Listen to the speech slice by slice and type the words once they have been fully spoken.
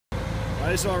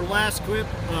This is our last clip.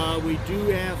 We do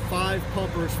have 5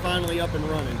 pumpers finally up and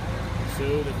running.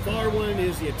 So the far one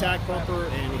is the attack pumper,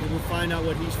 and we'll find out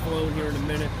what he's flown here in a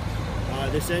minute.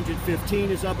 This engine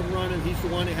 15 is up and running. He's the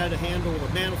one that had to handle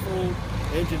the manifold.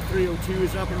 Engine 302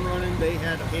 is up and running. They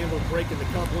had to handle breaking the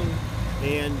coupling.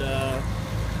 And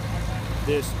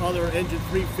this other engine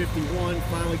 351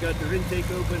 finally got their intake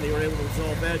open. They were able to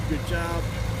resolve that. Good job.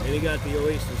 And he got the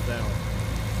Oasis valve.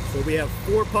 So we have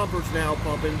 4 pumpers now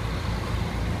pumping.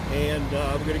 And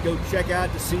we're going to go check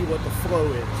out to see what the flow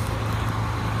is.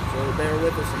 So bear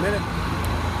with us a minute.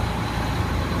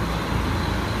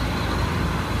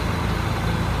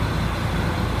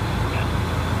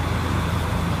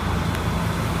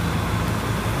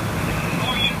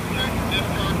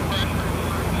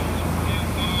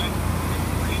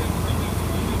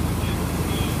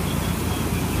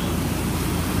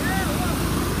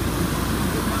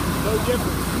 No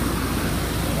difference.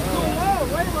 Oh,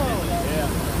 low, way low. Yeah.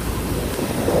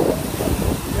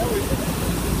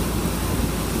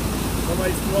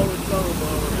 Somebody's blowing foam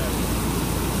on.